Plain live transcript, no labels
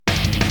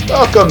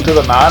Welcome to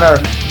the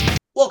Manor.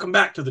 Welcome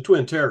back to the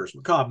Twin Terrors,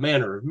 Macabre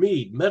Manor of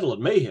Mead, Metal,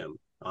 and Mayhem.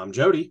 I'm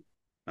Jody.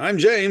 I'm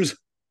James.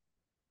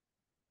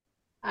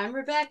 I'm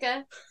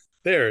Rebecca.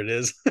 There it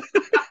is.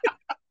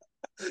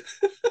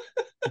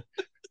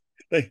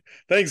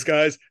 Thanks,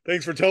 guys.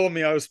 Thanks for telling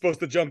me I was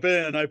supposed to jump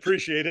in. I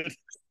appreciate it.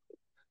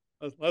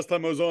 Last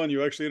time I was on,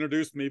 you actually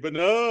introduced me, but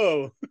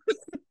no.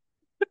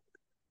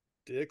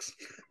 Dicks.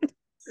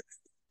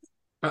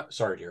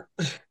 Sorry, dear.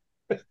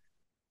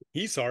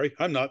 He's sorry.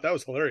 I'm not. That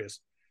was hilarious.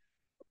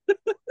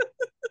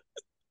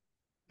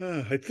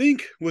 I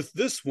think with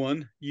this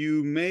one,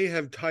 you may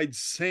have tied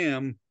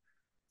Sam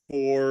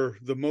for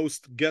the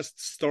most guest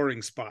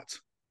starring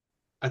spots.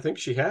 I think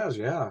she has,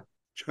 yeah.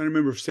 Trying to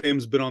remember if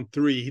Sam's been on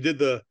 3. He did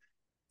the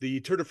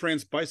Tour de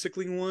France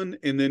bicycling one,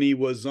 and then he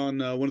was on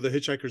one of the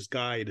Hitchhiker's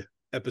Guide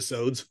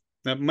episodes.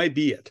 That might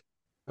be it.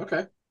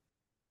 Okay.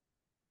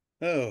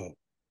 Oh,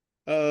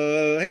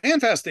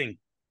 handfasting.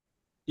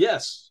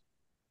 Yes.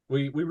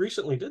 We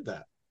recently did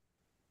that.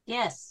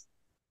 Yes.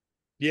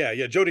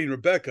 Yeah. Jody and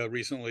Rebecca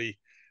recently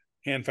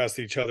handfasted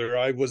each other.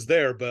 I was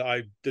there, but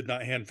I did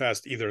not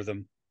handfast either of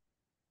them.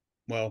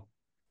 Well,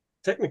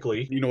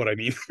 technically, you know what I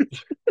mean.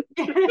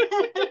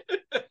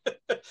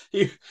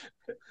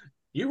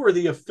 you were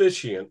the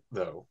officiant,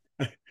 though.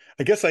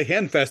 I guess I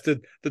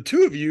handfasted the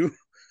two of you,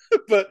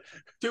 but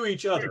to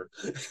each other.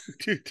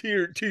 to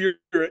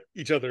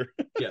each other.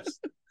 Yes.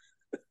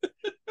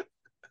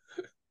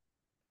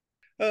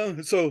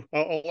 So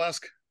I'll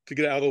ask to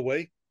get out of the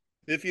way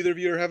if either of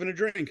you are having a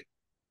drink.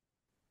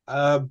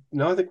 No,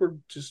 I think we're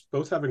just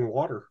both having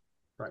water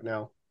right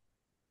now.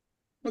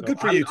 Well, so good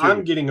for you too.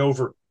 I'm getting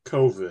over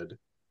COVID,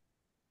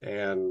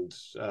 and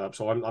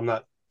so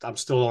I'm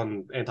still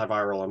on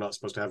antiviral. I'm not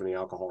supposed to have any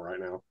alcohol right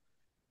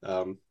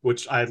now,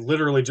 which I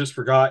literally just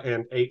forgot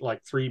and ate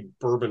like 3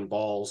 bourbon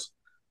balls,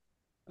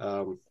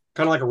 kind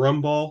of like a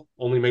rum ball,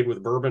 only made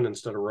with bourbon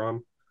instead of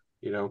rum,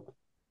 you know.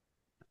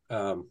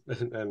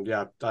 And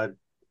yeah,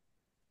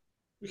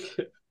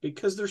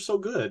 because they're so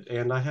good,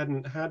 and I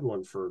hadn't had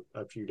one for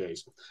a few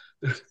days.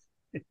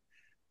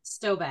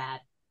 Still bad.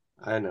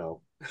 I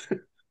know.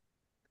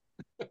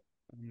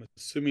 I'm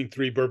assuming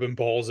 3 bourbon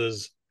balls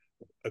is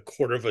a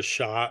quarter of a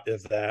shot,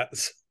 if that.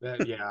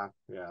 Yeah.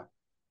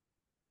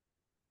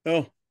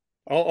 Oh,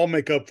 I'll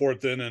make up for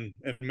it then, and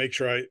make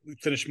sure I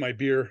finish my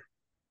beer,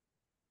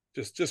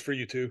 just for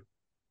you two.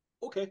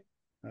 Okay.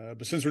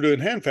 But since we're doing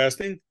hand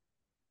fasting,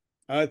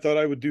 I thought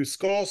I would do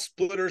Skull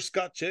Splitter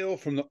Scotch Ale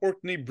from the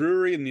Orkney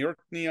Brewery in the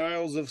Orkney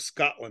Isles of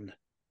Scotland.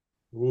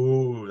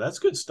 Ooh, that's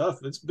good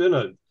stuff. It's been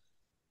a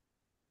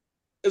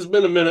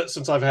minute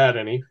since I've had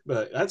any,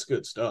 but that's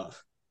good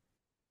stuff.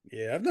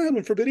 Yeah, I've not had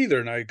one for a bit either,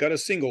 and I got a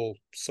single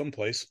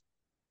someplace.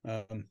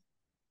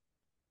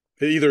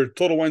 Either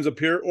Total Wines up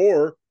here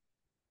or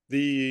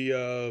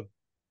the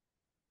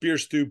beer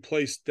stew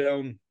place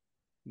down.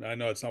 I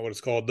know it's not what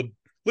it's called. The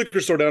liquor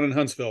store down in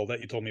Huntsville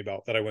that you told me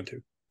about that I went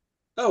to.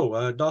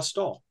 Oh, Das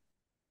Stall.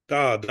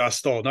 Das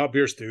Stall, not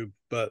beer stew,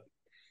 but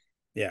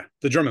yeah,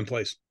 the German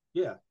place.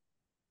 Yeah.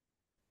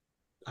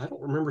 I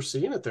don't remember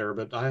seeing it there,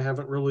 but I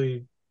haven't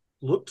really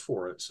looked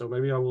for it. So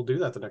maybe I will do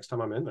that the next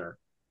time I'm in there.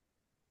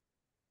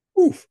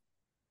 Oof.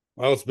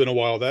 Well, it's been a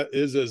while. That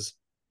is as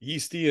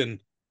yeasty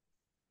and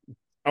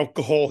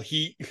alcohol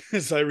heat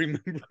as I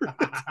remember.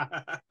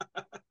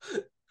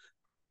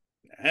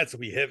 That's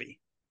be heavy.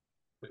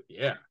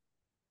 Yeah.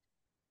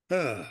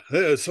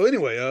 So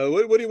anyway,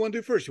 what do you want to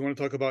do first? You want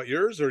to talk about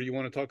yours, or you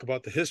want to talk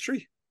about the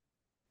history?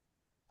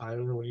 I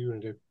don't know. What are you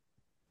going to do?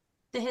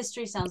 The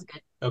history sounds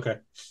good. Okay.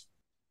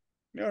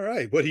 All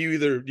right. What do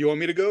you want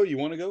me to go? You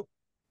want to go?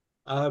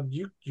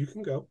 You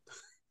can go.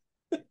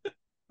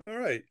 All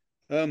right.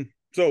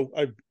 So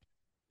I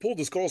pulled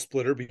the Skull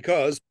Splitter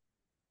because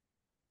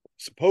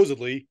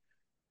supposedly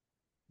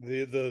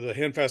the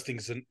hand fasting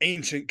is an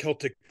ancient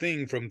Celtic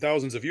thing from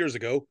thousands of years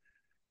ago,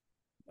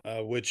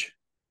 which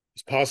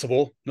is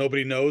possible.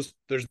 Nobody knows.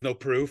 There's no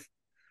proof.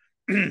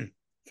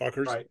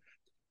 Fuckers. Right.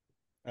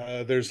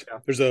 There's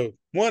a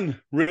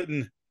one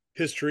written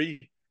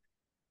history.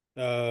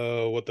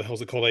 What the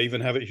hell's it called? I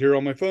even have it here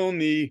on my phone.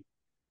 The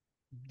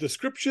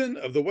description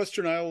of the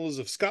Western Isles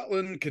of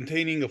Scotland,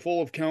 containing a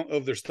full account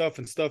of their stuff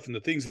and the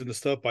things in the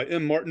stuff by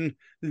M. Martin.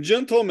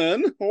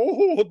 Gentlemen,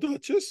 oh,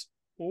 Duchess,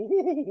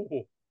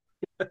 oh,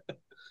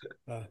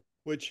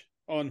 which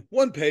on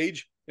one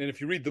page, and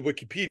if you read the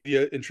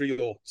Wikipedia entry,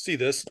 you'll see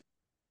this,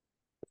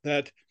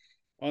 that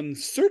on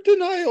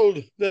certain isle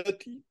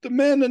that the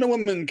man and a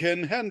woman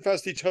can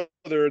handfast each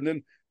other, and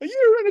then a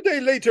year and a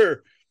day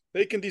later,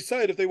 they can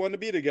decide if they want to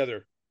be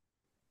together.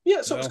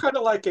 Yeah, so it's kind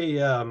of like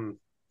a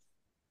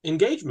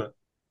engagement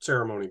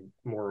ceremony,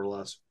 more or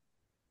less.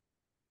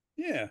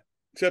 Yeah,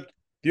 except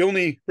the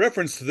only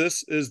reference to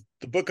this is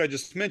the book I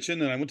just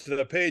mentioned, and I went to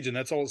that page, and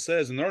that's all it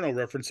says, and there are no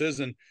references,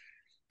 and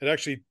it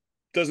actually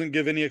doesn't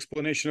give any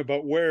explanation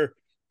about where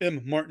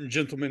M. Martin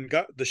Gentleman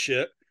got the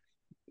shit.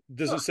 It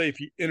doesn't say if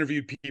he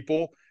interviewed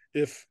people,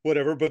 if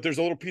whatever, but there's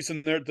a little piece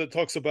in there that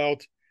talks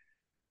about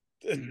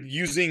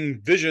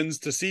using visions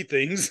to see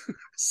things.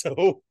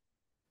 So,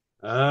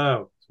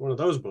 oh, it's one of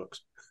those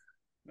books.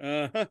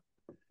 Uh-huh.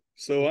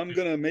 So I'm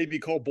gonna maybe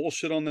call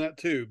bullshit on that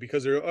too,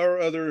 because there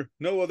are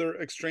no other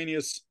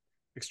extemporaneous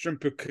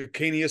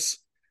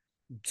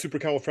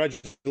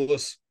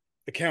supercalifragilistic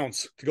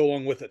accounts to go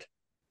along with it.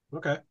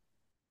 Okay.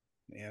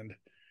 And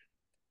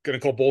gonna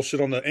call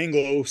bullshit on the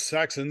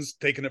Anglo-Saxons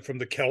taking it from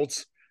the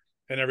Celts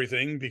and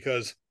everything,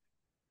 because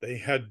they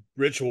had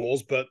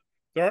rituals, but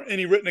there aren't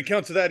any written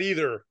accounts of that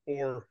either,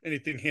 or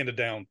anything handed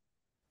down.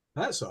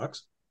 That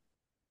sucks.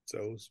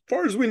 So as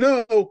far as we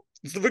know,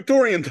 it's the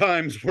Victorian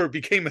times where it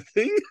became a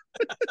thing.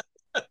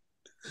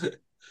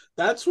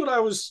 That's what I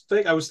was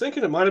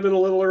thinking it might have been a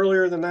little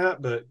earlier than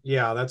that, but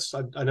yeah,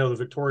 I know the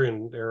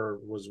Victorian era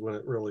was when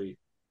it really,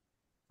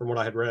 from what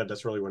I had read,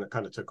 that's really when it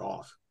kind of took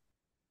off.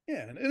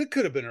 Yeah, and it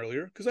could have been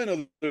earlier, because I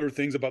know there were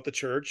things about the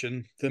church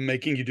and them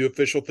making you do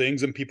official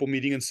things and people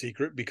meeting in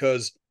secret,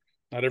 because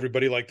not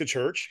everybody liked the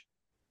church,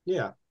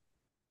 Yeah.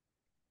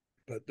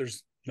 but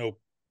there's no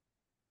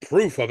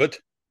proof of it.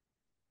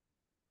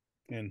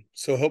 And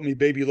so help me,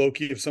 baby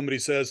Loki, if somebody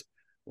says,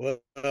 well,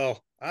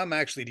 I'm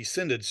actually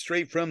descended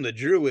straight from the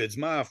Druids.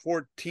 My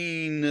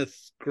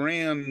 14th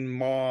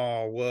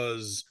grandma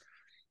was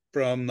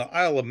from the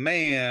Isle of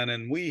Man,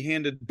 and we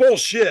handed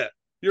bullshit.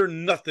 You're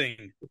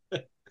nothing.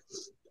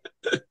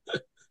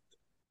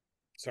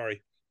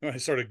 Sorry. I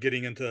started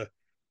getting into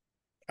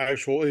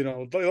actual,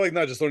 like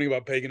not just learning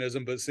about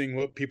paganism, but seeing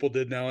what people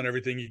did now and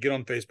everything. You get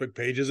on Facebook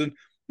pages, and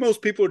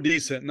most people are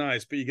decent,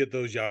 nice, but you get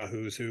those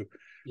yahoos who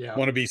Yeah.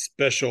 want to be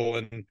special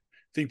and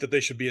think that they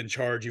should be in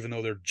charge, even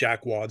though they're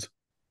jackwads.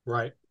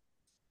 Right.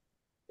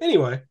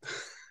 Anyway.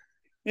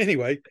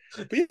 Anyway,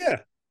 but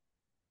yeah,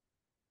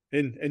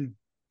 and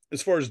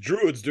as far as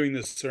druids doing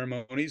the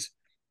ceremonies,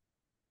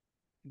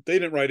 they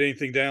didn't write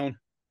anything down.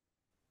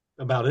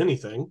 About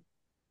anything,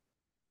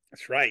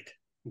 That's right.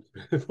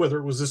 whether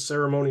it was this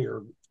ceremony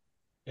or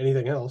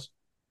anything else.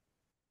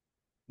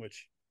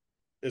 Which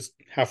is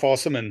half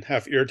awesome and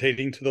half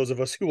irritating to those of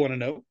us who want to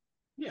know.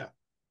 Yeah.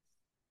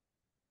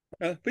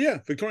 But yeah,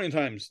 Victorian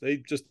times, they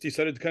just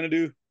decided to kind of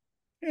do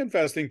hand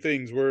fasting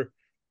things where,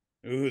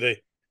 ooh,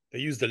 they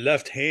use the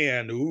left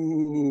hand.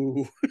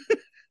 Ooh.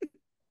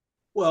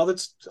 Well,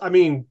 I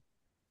mean,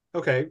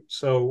 okay,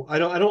 so I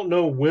don't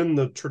know when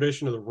the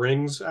tradition of the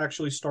rings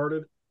actually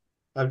started.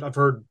 I've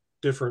heard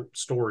different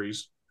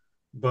stories,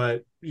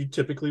 but you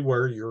typically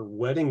wear your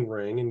wedding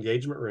ring,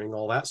 engagement ring,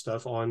 all that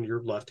stuff on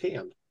your left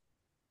hand.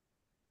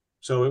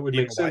 So it would Do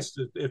you make know why? sense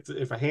that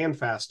if a hand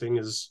fasting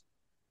is,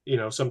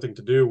 something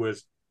to do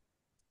with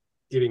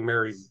getting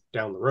married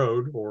down the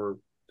road, or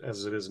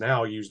as it is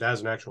now used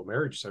as an actual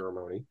marriage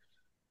ceremony,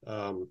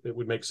 it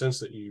would make sense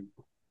that you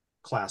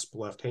clasp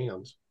left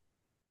hands.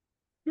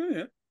 Oh,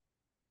 yeah.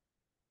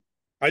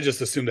 I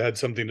just assumed it had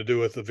something to do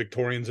with the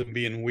Victorians and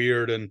being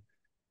weird and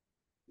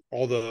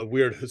all the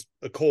weird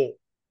occult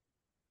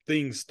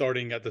things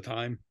starting at the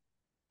time.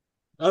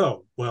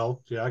 Oh,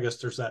 well, yeah, I guess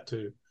there's that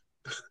too.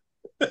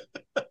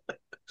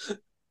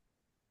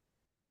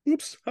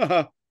 Oops.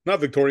 Not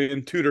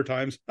Victorian, Tudor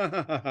times.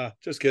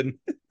 Just kidding.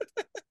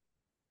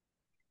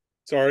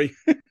 Sorry.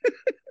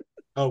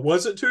 Oh,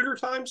 was it Tudor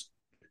times?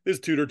 It's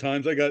Tudor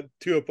times. I got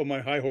too up on my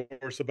high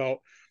horse about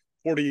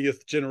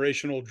 40th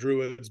generational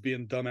druids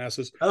being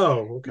dumbasses.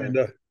 Oh, okay.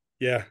 And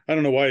yeah, I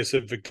don't know why I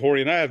said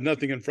Victorian. I have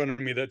nothing in front of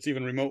me that's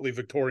even remotely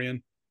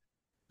Victorian.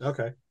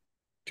 Okay.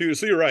 Tudor.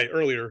 So you're right.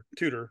 Earlier,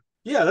 Tudor.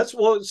 Yeah, that's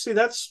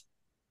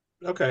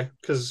okay.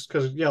 Because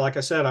yeah, like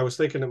I said, I was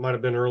thinking it might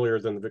have been earlier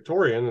than the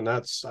Victorian, and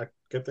I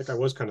think I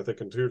was kind of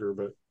thinking Tudor,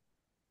 but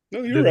No,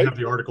 I you're didn't right. have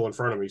the article in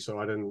front of me, so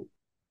I didn't.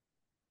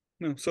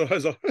 No, so I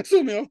was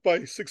only off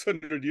by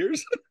 600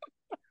 years.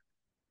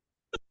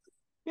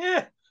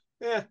 Yeah,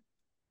 yeah.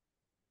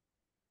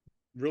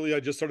 Really, I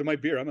just started my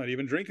beer. I'm not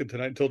even drinking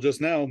tonight until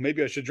just now.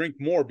 Maybe I should drink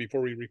more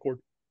before we record.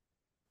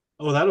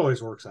 Oh, that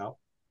always works out.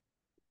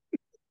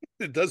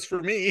 It does for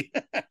me.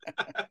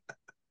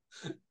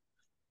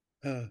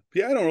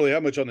 Yeah, I don't really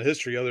have much on the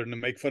history other than to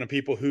make fun of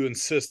people who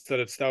insist that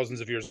it's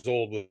thousands of years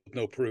old with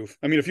no proof.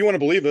 I mean, if you want to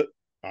believe it,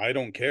 I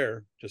don't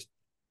care. Just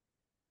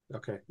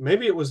Okay,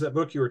 maybe it was that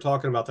book you were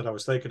talking about that I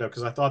was thinking of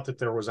because I thought that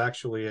there was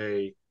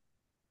actually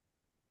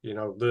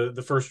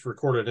the first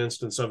recorded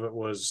instance of it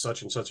was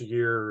such and such a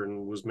year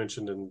and was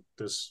mentioned in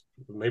this.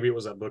 Maybe it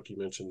was that book you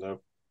mentioned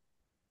though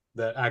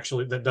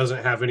that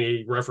doesn't have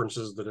any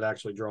references that it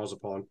actually draws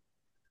upon.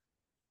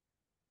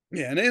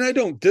 yeah, and I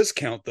don't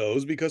discount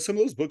those, because some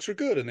of those books are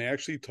good and they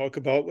actually talk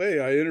about, hey,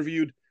 I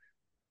interviewed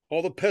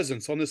all the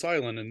peasants on this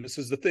island and this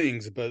is the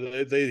things, but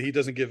he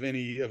doesn't give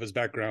any of his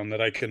background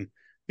that I can, at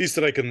least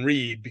that I can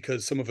read,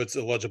 because some of it's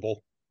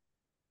illegible.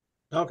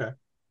 Okay.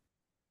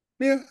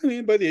 Yeah, I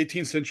mean, by the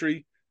 18th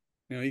century,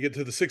 you get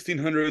to the 1600s,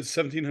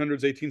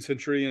 1700s, 18th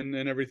century, and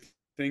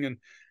everything, and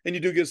you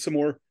do get some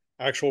more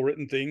actual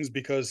written things,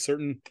 because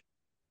certain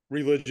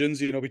religions,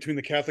 between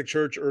the Catholic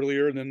Church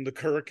earlier and then the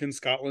Kirk in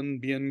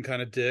Scotland being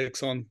kind of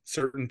dicks on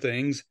certain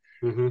things,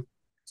 Mm-hmm.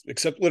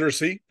 except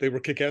literacy, they were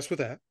kick ass with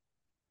that.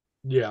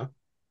 Yeah.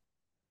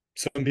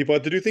 Some people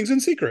had to do things in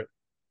secret.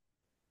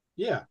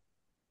 Yeah.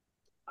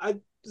 I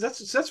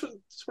that's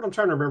what I'm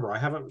trying to remember. I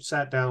haven't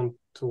sat down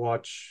to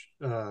watch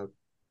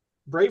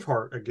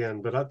Braveheart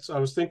again, but I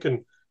was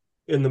thinking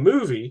in the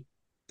movie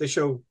they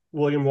show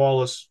William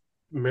Wallace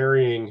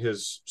marrying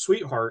his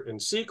sweetheart in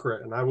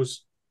secret, and I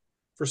was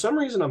for some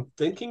reason I'm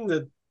thinking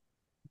that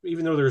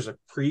even though there's a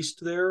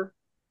priest there,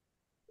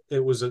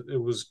 it was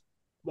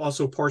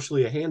also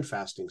partially a hand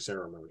fasting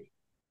ceremony.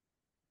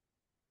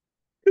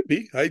 Could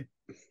be.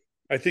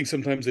 I think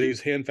sometimes they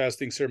use hand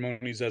fasting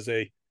ceremonies as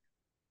a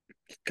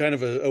kind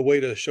of a way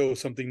to show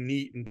something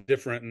neat and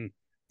different, and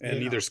Yeah,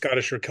 either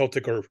Scottish or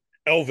Celtic or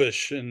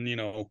Elvish, and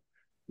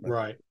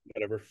right.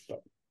 whatever.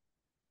 But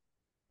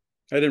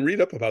I didn't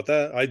read up about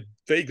that. I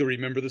vaguely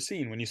remember the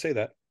scene when you say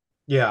that.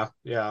 Yeah,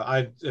 yeah.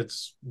 I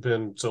it's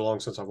been so long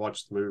since I've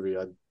watched the movie,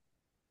 I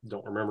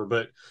don't remember.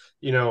 But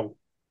you know,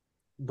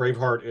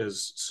 Braveheart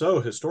is so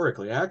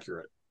historically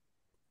accurate.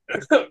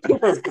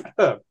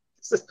 I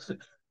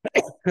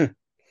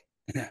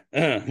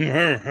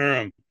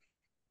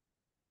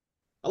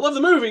love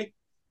the movie,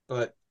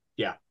 but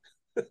yeah,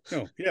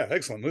 Oh yeah,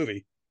 excellent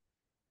movie.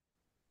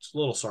 just a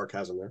little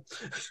sarcasm there.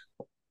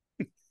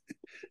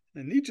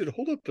 I need you to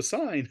hold up a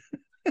sign.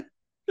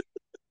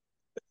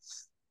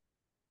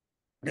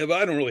 Yeah,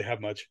 but I don't really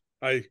have much.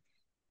 I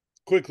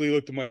quickly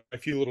looked at my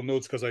few little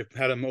notes because I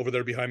had them over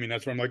there behind me. And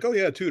that's where I'm like, oh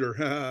yeah,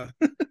 Tudor.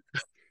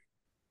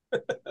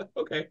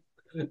 Okay.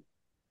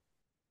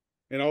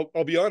 And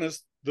I'll be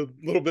honest, the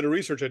little bit of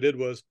research I did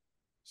was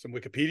some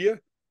Wikipedia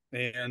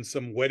and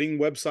some wedding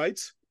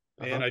websites,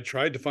 Uh-huh. and I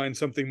tried to find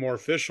something more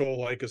official,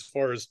 like as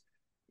far as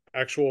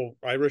actual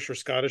Irish or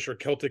Scottish or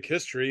Celtic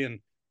history. And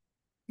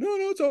no,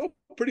 it's all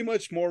pretty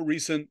much more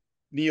recent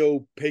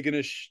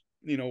neo-paganish,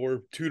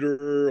 or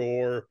Tudor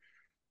or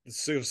the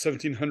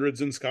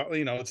 1700s in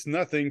Scotland. It's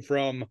nothing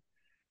from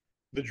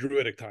the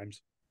Druidic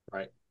times,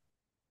 Right.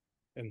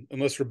 and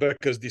unless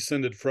Rebecca's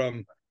descended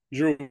from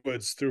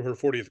Druids through her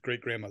 40th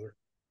great grandmother.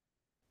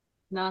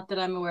 Not that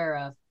I'm aware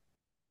of.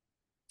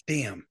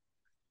 Damn,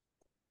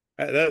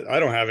 I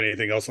don't have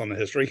anything else on the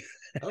history.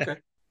 Okay.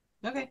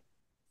 Okay.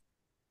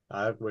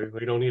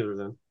 We don't either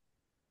then.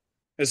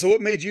 And so,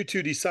 what made you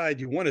two decide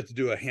you wanted to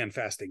do a hand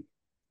fasting?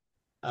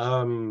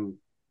 Um,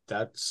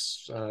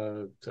 that's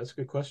a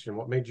good question.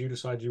 What made you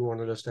decide you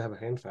wanted us to have a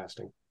hand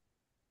fasting?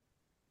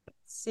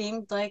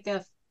 Seemed like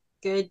a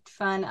good,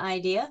 fun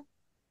idea.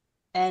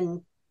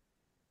 And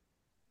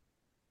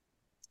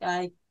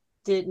I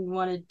didn't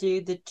want to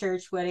do the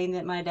church wedding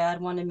that my dad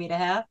wanted me to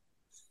have.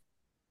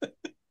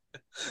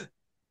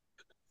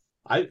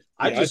 I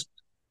Yeah, just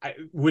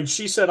when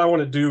she said I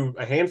want to do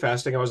a hand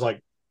fasting, I was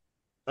like,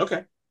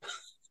 okay.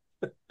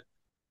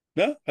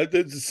 no,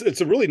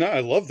 it's a really not. I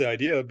love the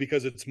idea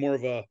because it's more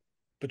of a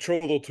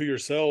betrothal to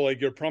yourself.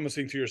 Like you're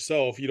promising to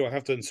yourself. You don't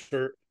have to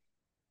insert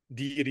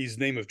deity's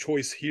name of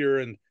choice here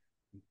and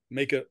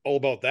make it all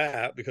about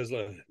that because,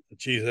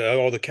 geez,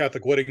 all the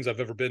Catholic weddings I've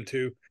ever been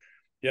to,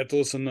 you have to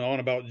listen on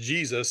about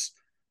Jesus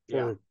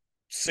Yeah. for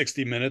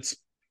 60 minutes.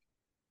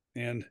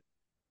 And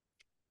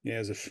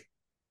yeah,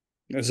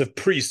 as if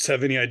priests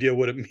have any idea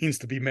what it means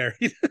to be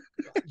married.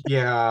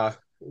 Yeah.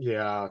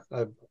 Yeah.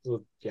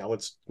 Yeah,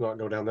 let's not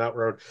go down that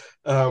road.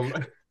 Um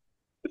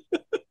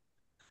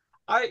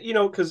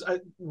because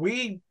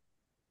we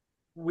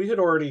had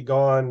already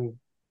gone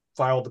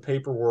filed the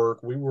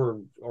paperwork. We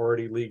were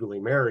already legally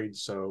married,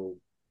 so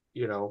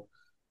you know,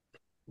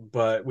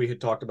 but we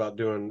had talked about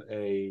doing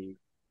a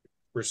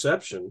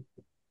reception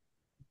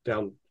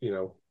down,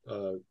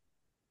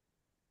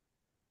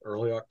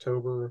 early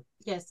October.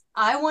 Yes,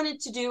 I wanted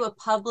to do a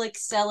public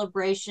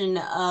celebration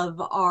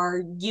of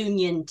our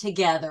union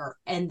together,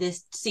 and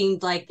this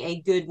seemed like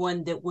a good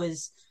one that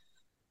was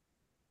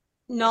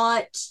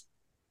not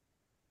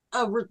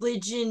a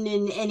religion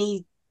in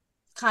any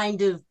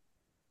kind of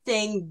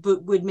thing,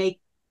 but would make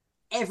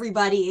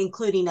everybody,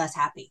 including us,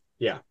 happy.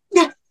 Yeah.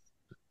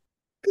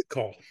 Good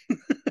call.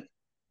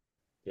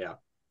 Yeah.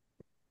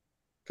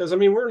 Because I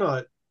mean, we're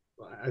not,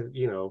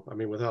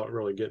 without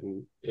really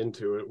getting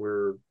into it,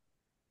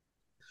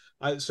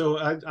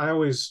 I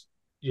always,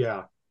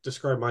 yeah,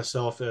 describe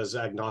myself as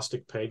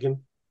agnostic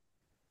pagan.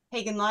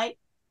 Pagan light.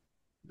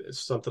 It's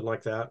something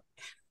like that.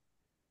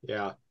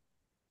 Yeah.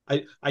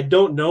 I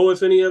don't know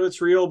if any of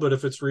it's real, but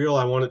if it's real,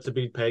 I want it to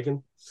be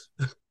pagan.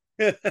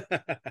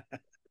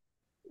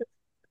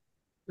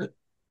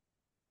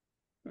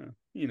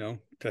 you know,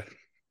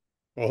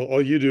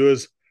 all you do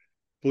is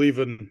believe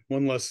in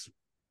one less,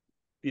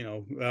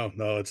 well,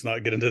 no, let's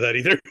not get into that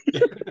either.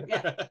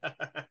 Yeah.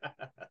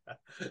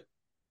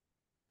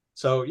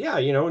 So yeah,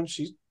 and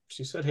she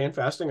said hand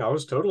fasting. I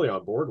was totally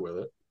on board with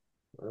it.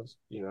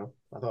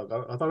 I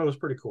thought it was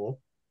pretty cool.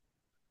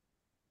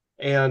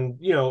 And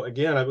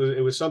again,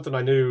 it was something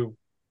I knew.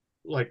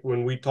 Like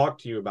when we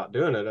talked to you about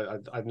doing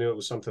it, I knew it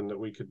was something that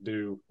we could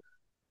do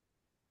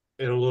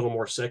in a little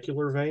more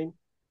secular vein,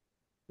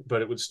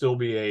 but it would still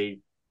be a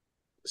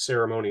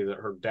ceremony that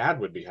her dad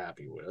would be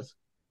happy with.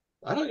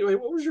 I don't.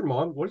 What was your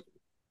mom? What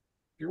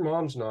your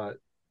mom's not?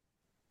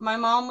 My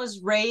mom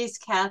was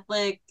raised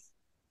Catholic,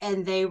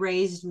 and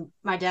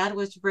my dad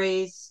was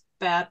raised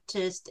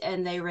Baptist,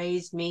 and they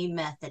raised me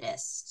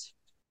Methodist.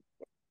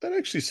 That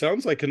actually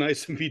sounds like a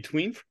nice in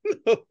between from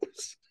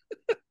those.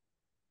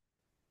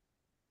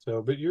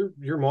 So, but your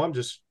mom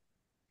just,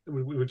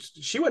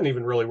 she wasn't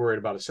even really worried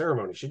about a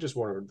ceremony. She just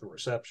wanted the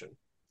reception,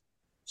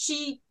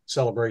 She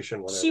celebration,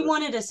 she whatever.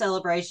 wanted a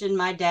celebration.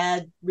 My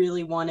dad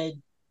really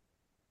wanted,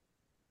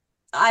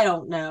 I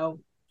don't know.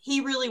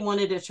 He really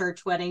wanted a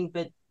church wedding,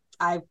 but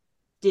I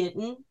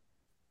didn't.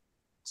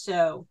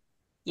 So,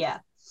 yeah.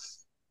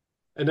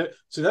 And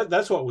so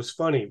that's what was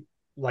funny.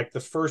 Like the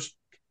first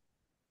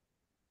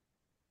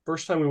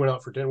time we went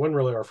out for dinner, it wasn't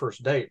really our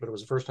first date, but it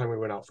was the first time we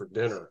went out for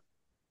dinner.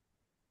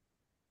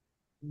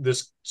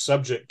 This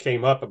subject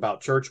came up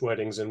about church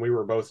weddings, and we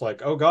were both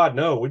like, "Oh God,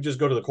 no! We just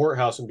go to the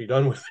courthouse and be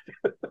done with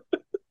it."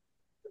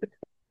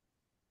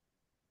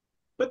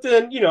 But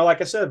then,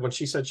 like I said, when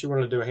she said she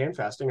wanted to do a hand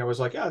fasting, I was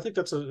like, "Yeah, I think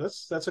that's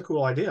a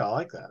cool idea. I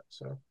like that."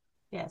 So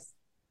Yes.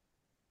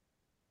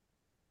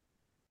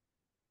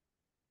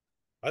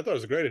 I thought it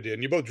was a great idea,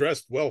 and you both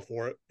dressed well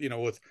for it.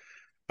 With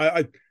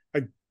I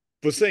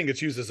was saying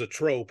it's used as a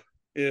trope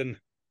in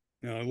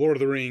Lord of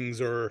the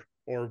Rings or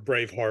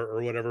Braveheart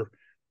or whatever,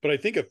 but I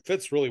think it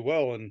fits really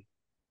well, and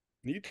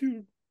you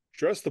two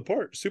dressed the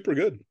part super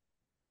good.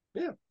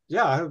 yeah,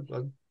 yeah, I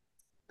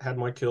had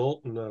my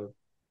kilt and a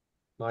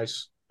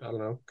nice, I don't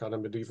know, kind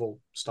of medieval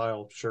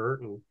style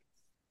shirt, and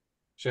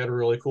she had a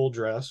really cool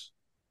dress.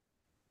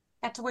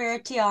 Got to wear a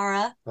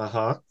tiara.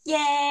 Uh-huh.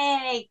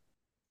 Yay!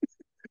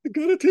 I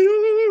got a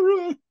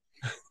tiara.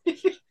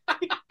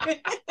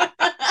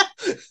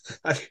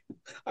 I,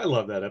 I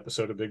love that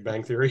episode of Big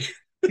Bang Theory.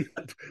 Put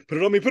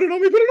it on me. Put it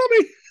on me. Put it on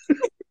me.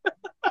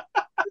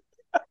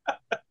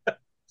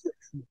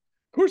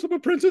 Of course, I'm a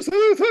princess.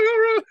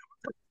 Tiara.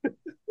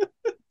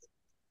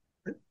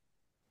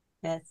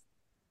 Yes.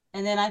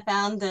 And then I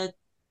found a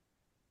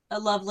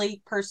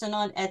lovely person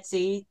on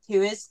Etsy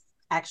who is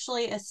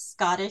actually a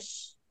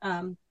Scottish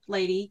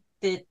lady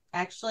that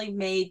actually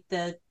made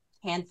the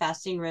hand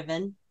fasting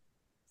ribbon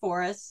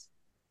for us.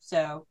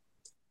 So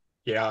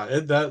Yeah,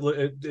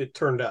 it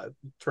turned out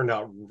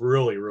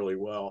really, really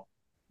well.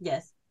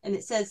 yes. And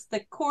it says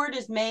the cord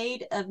is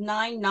made of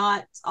 9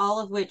 knots, all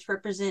of which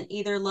represent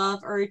either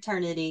love or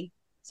eternity.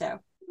 So,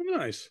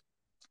 Nice.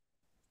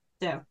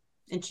 so,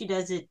 and she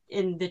does it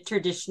in a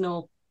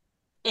traditional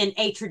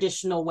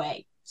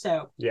way.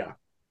 So, Yeah.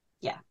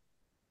 yeah,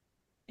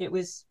 it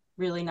was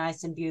really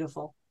nice and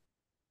beautiful.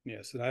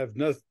 Yes, and I have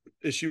no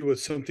issue with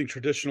something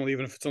traditional,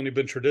 even if it's only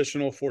been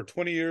traditional for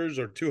 20 years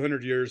or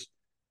 200 years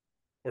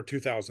or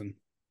 2000.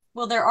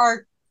 Well,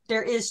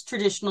 there is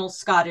traditional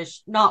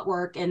Scottish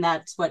knotwork, and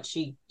that's what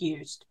she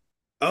used.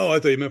 Oh, I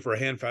thought you meant for a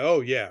hand file.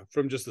 Oh, yeah,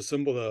 from just the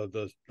symbol,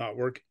 the not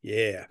work.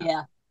 Yeah,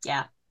 Yeah,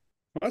 yeah.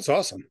 that's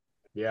awesome.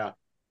 Yeah.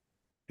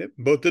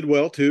 Both did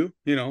well too.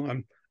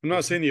 I'm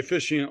not saying the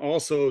officiant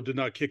also did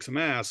not kick some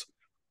ass.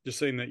 Just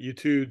saying that you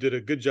two did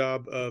a good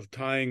job of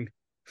tying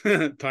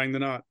tying the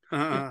knot.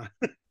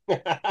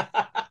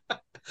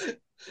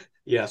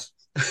 Yes.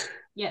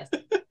 Yes.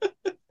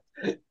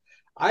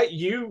 I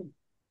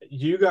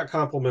you got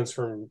compliments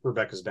from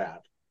Rebecca's dad.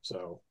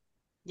 So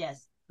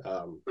Yes.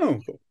 Oh,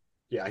 cool.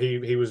 yeah,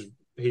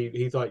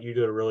 he thought you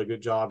did a really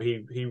good job.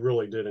 He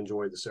really did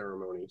enjoy the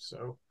ceremony.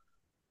 So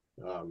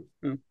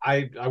Hmm.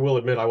 I will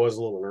admit I was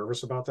a little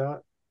nervous about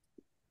that,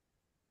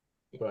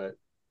 but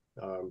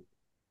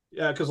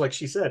yeah, because like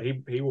she said,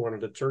 he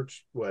wanted a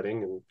church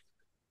wedding,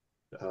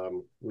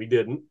 and we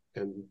didn't.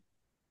 And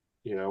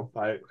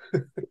I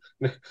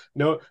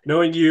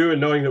knowing you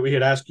and knowing that we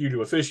had asked you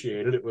to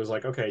officiate it, it was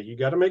like, okay, you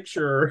got to make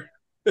sure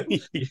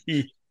you,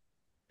 you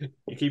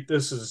keep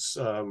this as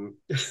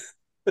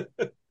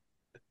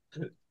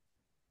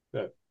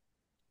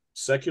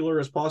secular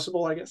as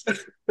possible, I guess.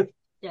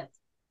 Yes.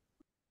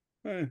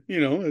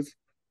 It's,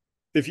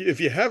 if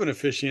you have an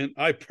officiant,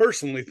 I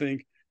personally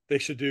think they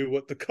should do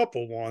what the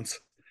couple wants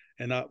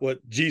and not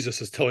what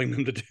Jesus is telling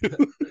them to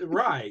do.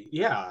 Right?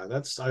 Yeah,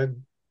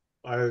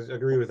 I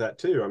agree with that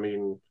too. I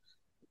mean,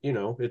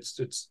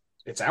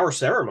 it's our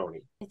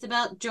ceremony. It's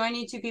about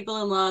joining two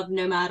people in love,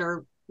 no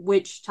matter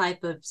which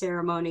type of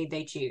ceremony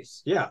they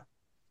choose. Yeah,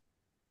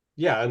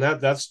 yeah, and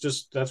that's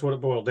what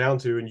it boiled down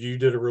to. And you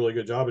did a really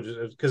good job,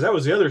 because that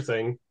was the other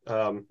thing.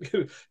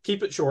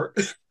 Keep it short.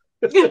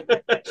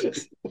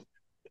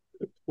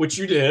 Which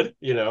you did.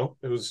 It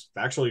was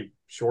actually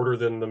shorter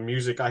than the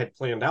music I had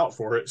planned out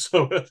for it.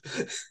 So,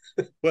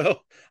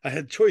 Well, I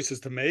had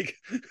choices to make.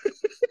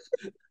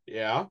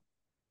 yeah,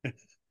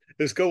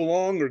 Just go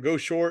long or go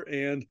short,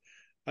 and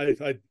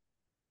I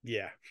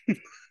yeah.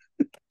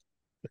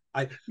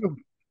 I,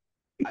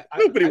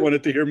 Nobody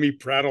wanted to hear me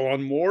prattle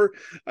on more.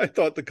 I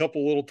thought the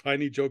couple little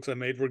tiny jokes I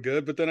made were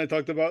good, but then I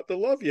talked about the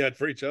love you had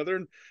for each other,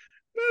 and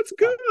that's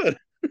yeah, good.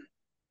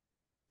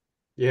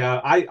 yeah.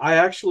 I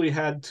actually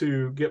had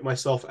to get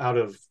myself out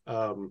of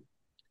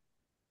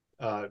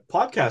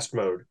podcast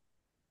mode,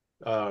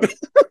 uh,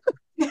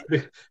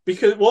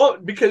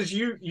 because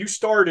you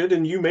started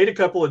and you made a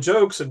couple of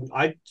jokes, and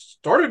I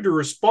started to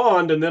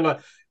respond, and then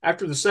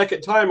after the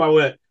second time I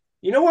went,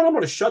 you know what, I'm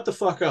going to shut the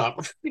fuck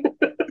up.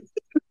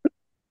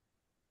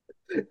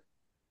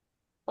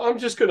 I'm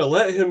just going to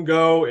let him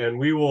go, and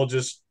we will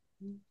just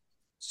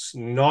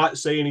not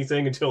say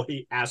anything until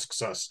he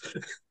asks us.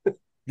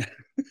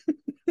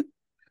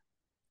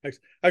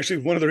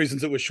 Actually, one of the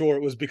reasons it was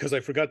short was because I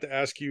forgot to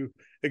ask you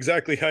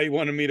exactly how you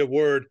wanted me to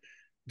word.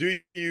 Do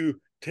you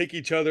take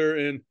each other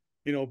and,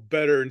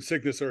 better in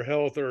sickness or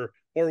health or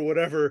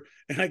whatever?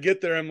 And I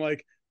get there, I'm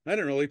like, I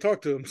didn't really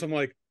talk to him. So I'm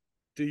like,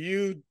 do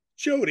you,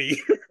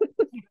 Jody?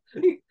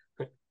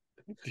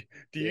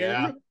 Do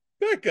Yeah. you,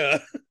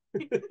 Rebecca?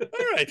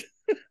 All right.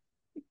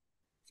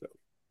 So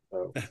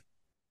Oh.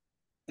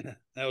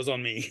 that was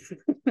on me.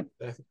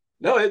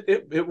 No,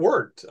 it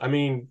worked. I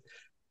mean,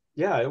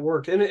 yeah, it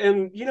worked.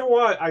 And you know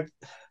what?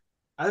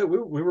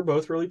 We were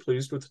both really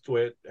pleased with the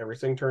way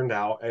everything turned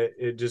out.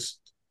 It just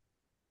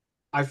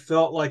I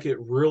felt like it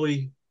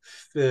really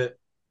fit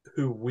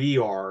who we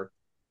are,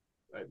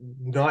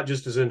 not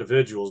just as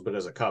individuals, but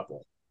as a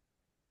couple.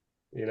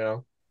 You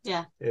know,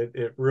 Yeah.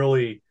 it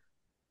really,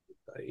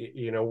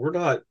 we're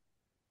not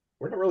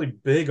really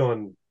big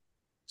on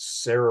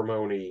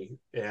ceremony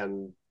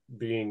and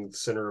being the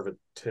center of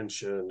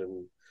attention,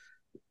 and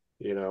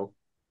you know,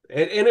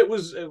 and it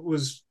was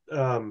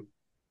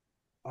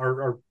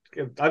our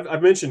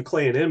I've mentioned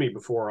Clay and Emmy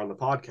before on the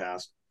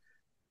podcast.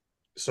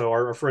 So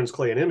our friends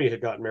Clay and Emmy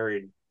had gotten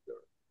married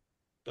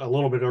a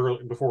little bit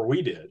early before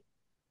we did,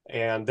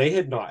 and they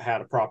had not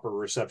had a proper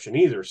reception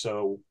either.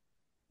 So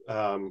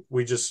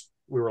we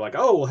were like,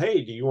 oh well,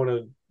 hey, do you want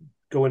to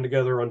go in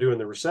together on doing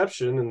the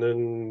reception, and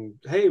then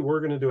hey, we're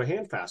going to do a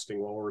hand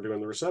fasting while we're doing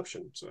the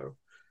reception. So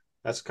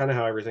that's kind of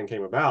how everything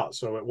came about.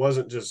 So it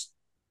wasn't just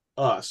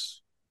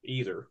us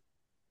either.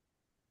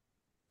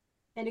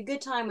 And a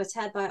good time was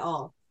had by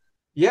all.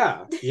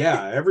 Yeah,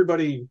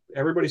 everybody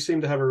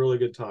seemed to have a really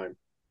good time.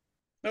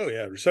 Oh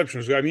yeah, reception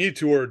was good. I mean, you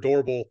two are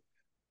adorable.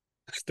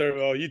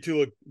 You two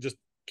look just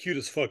cute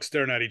as fuck,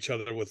 staring at each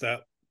other with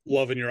that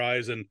love in your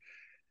eyes. And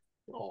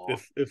Aw.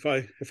 if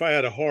I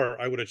had a heart,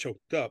 I would have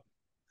choked up.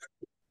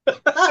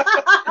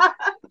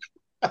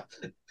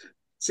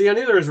 See, I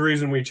knew there was a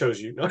reason we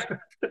chose you.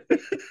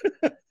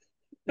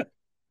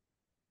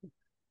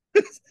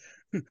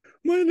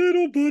 My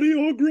little buddy,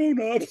 all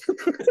grown up.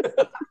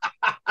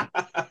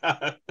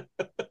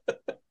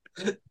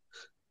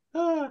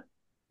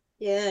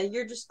 Yeah,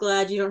 you're just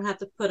glad you don't have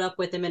to put up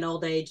with him in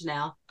old age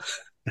now.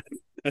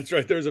 That's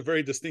right. There's a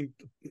very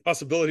distinct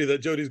possibility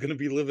that Jody's going to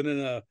be living in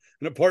an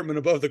apartment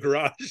above the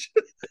garage.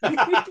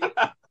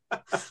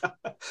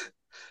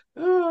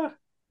 But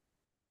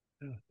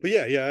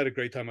yeah, I had a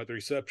great time at the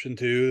reception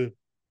too.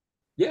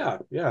 Yeah.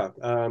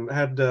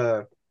 Had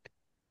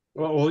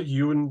well,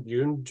 you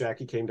and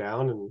Jackie came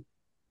down, and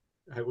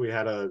we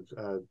had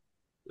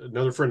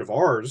another friend of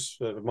ours,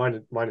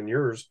 mine and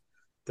yours,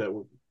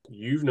 that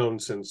you've known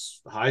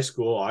since high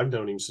school. I've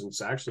known him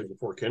since actually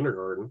before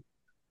kindergarten.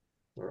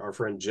 Our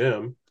friend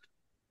Jim.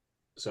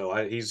 So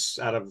he's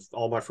out of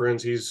all my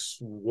friends, he's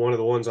one of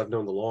the ones I've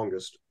known the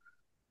longest.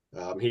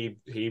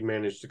 He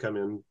managed to come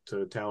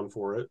into town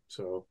for it,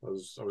 so I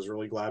was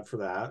really glad for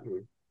that.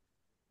 And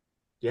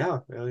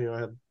yeah, I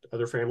had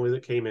other family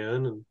that came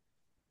in, and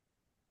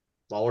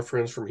all our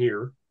friends from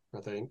here,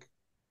 I think.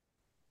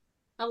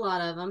 A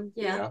lot of them,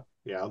 yeah.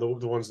 Yeah, the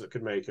ones that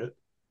could make it.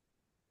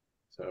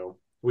 So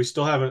we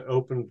still haven't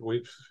opened.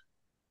 We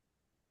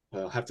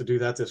have to do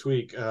that this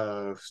week.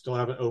 Still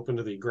haven't opened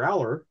the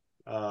growler.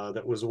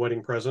 That was a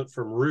wedding present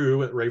from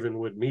Rue at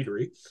Ravenwood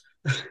Meadery.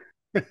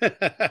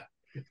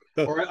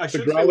 Or I The should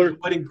say it was growler. a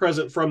wedding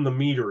present from the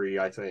meadery,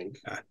 I think.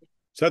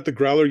 Is that the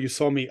growler you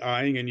saw me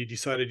eyeing and you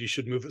decided you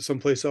should move it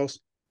someplace else?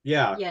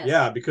 Yeah,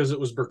 Yes. because it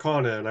was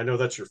Burkana, and I know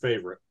that's your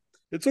favorite.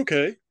 It's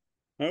okay.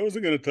 I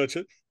wasn't going to touch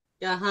it.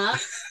 Uh-huh.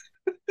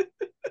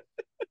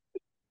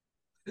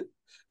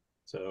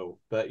 So,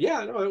 but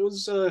yeah, no, it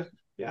was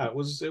yeah, it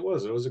was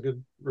a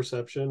good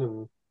reception,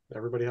 and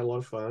everybody had a lot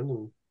of fun,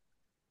 and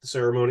the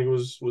ceremony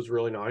was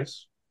really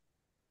nice.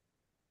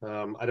 I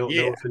don't know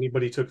Yeah. if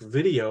anybody took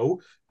video.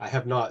 I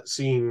have not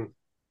seen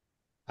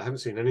I haven't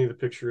seen any of the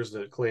pictures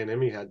that Clay and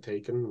Emmy had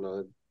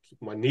taken.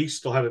 My niece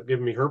still hadn't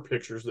given me her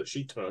pictures that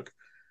she took.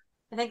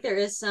 I think there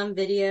is some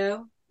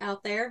video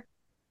out there.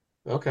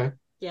 Okay,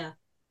 Yeah.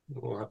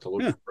 we'll have to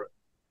look Yeah. for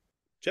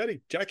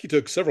it. Jackie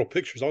took several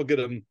pictures. I'll get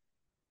them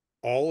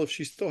all if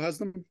she still has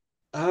them.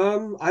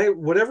 I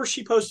whatever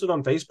she posted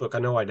on Facebook, I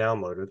know I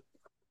downloaded.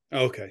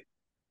 Okay.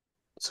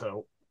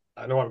 So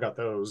I know I've got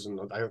those, and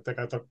I think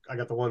I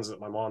got the ones that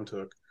my mom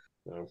took.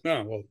 So,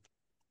 Oh, well,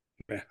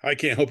 I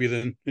can't help you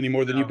then any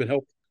more than you've no, been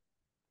helped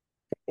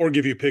or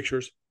give you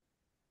pictures.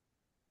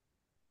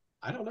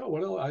 I don't know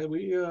what else.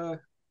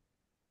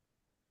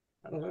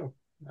 I don't know.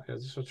 I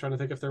was just trying to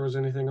think if there was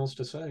anything else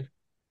to say.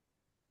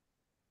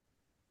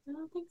 I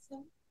don't think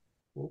so.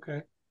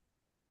 Okay.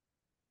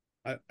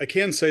 I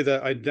can say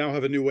that I now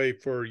have a new way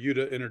for you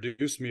to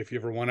introduce me if you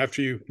ever want.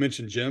 After you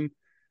mentioned Jim,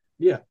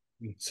 Yeah.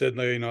 said,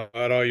 out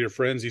of all your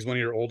friends, he's one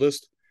of your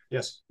oldest.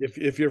 Yes. If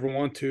you ever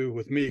want to,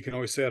 with me, you can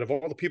always say, out of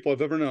all the people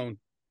I've ever known,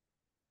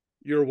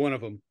 you're one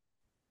of them.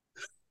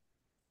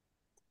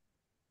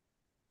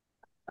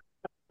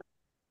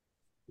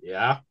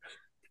 Yeah.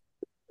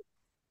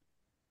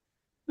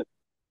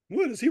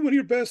 What, is he one of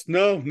your best?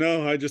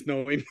 No, I just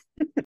know him.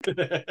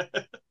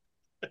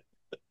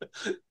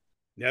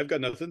 Yeah, I've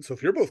got nothing. So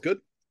if you're both good,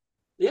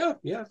 Yeah.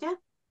 Yeah. Yeah.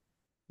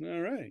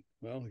 All right.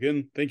 Well,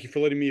 again, thank you for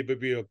letting me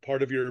be a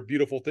part of your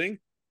beautiful thing.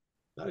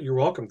 Oh, you're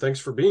welcome. Thanks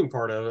for being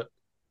part of it.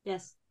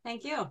 Yes,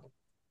 thank you.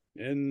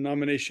 And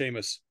nominate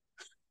Seamus.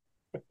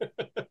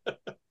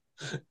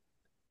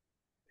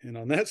 And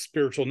on that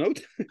spiritual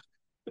note,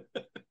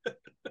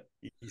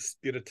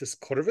 Spiritus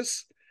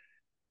Corvus.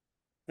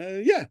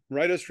 Yeah,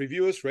 write us,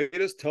 review us, rate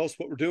us, tell us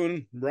what we're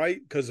doing right.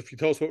 Because if you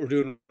tell us what we're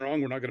doing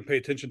wrong, we're not going to pay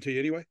attention to you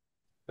anyway.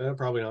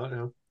 Probably not.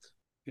 No.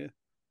 Yeah.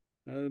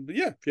 But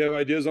yeah, if you have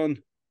ideas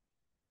on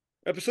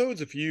episodes,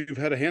 if you've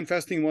had a hand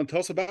fasting and want to tell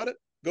us about it,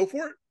 go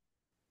for it.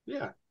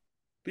 Yeah.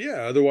 But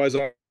yeah, otherwise,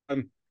 I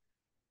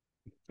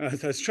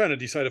was trying to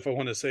decide if I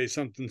want to say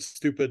something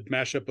stupid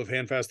mashup of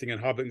hand fasting and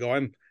Hobbit and go,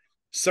 I'm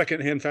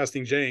second hand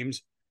fasting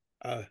James.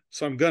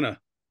 So I'm gonna.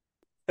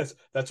 That's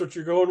what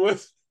you're going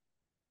with?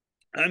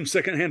 I'm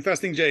second hand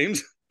fasting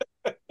James.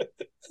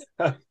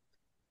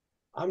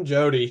 I'm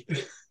Jody.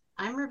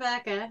 I'm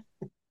Rebecca.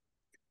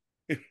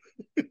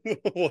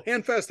 We'll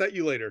hand fast at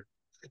you later.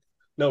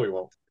 No, we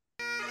won't.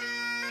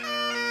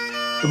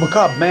 The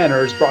Macabre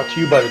Manor is brought to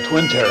you by the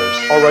Twin Terrors.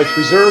 All rights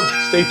reserved.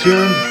 Stay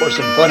tuned for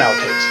some fun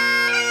outtakes.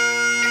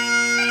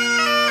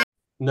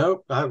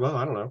 Nope. Well,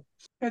 I don't know.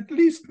 At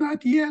least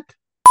not yet.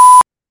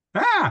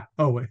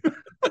 Oh, wait.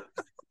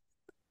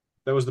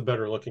 That was the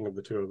better looking of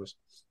the two of us.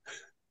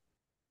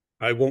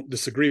 I won't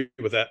disagree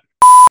with that.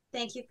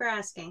 Thank you for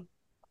asking.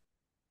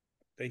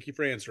 Thank you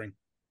for answering.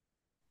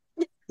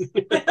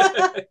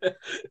 I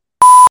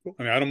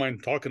mean, I don't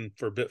mind talking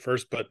for a bit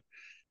first, but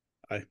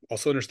I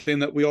also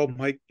understand that we all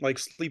might like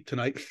sleep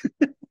tonight.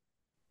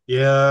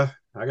 Yeah,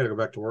 I got to go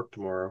back to work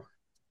tomorrow.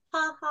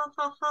 Ha ha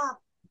ha ha.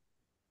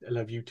 I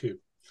love you too.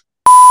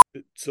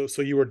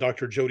 So you were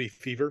Dr. Jody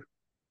Fever?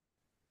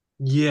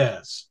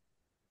 Yes.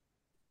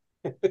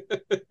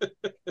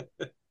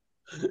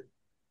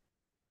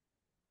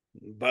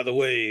 By the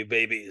way,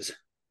 babies,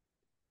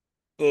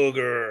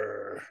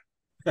 booger.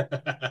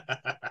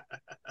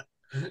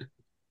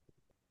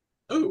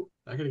 Oh,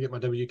 I got to get my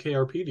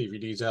WKRP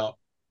DVDs out.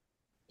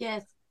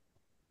 Yes.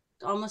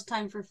 Almost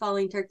time for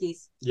falling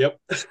turkeys. Yep.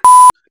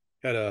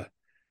 Had a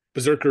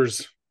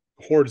Berserkers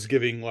Hordes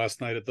giving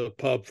last night at the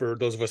pub for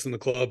those of us in the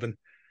club, and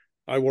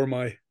I wore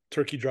my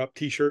turkey drop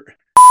t-shirt.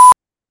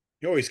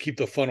 You always keep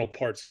the funnel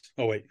parts.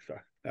 Oh, wait,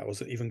 that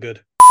wasn't even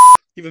good.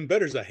 Even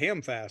better is a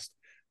ham fast,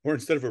 where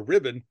instead of a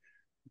ribbon,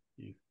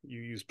 you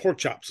use pork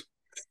chops.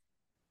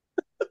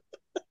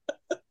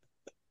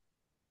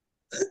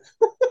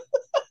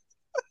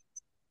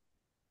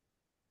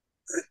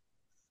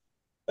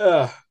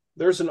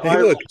 There's an Hey,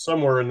 eye look. roll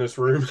somewhere in this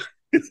room.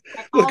 I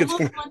Look,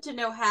 almost want to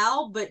know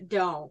how, but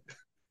don't.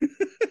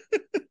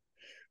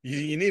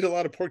 You need a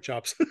lot of pork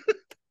chops.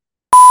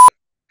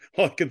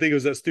 All I can think of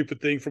is that stupid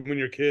thing from when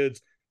you're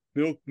kids.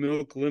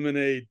 Milk,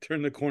 lemonade,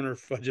 turn the corner,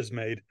 fudge is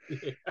made.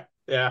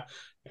 Yeah.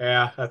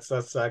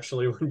 That's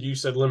actually when you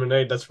said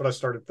lemonade, that's what I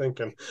started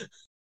thinking.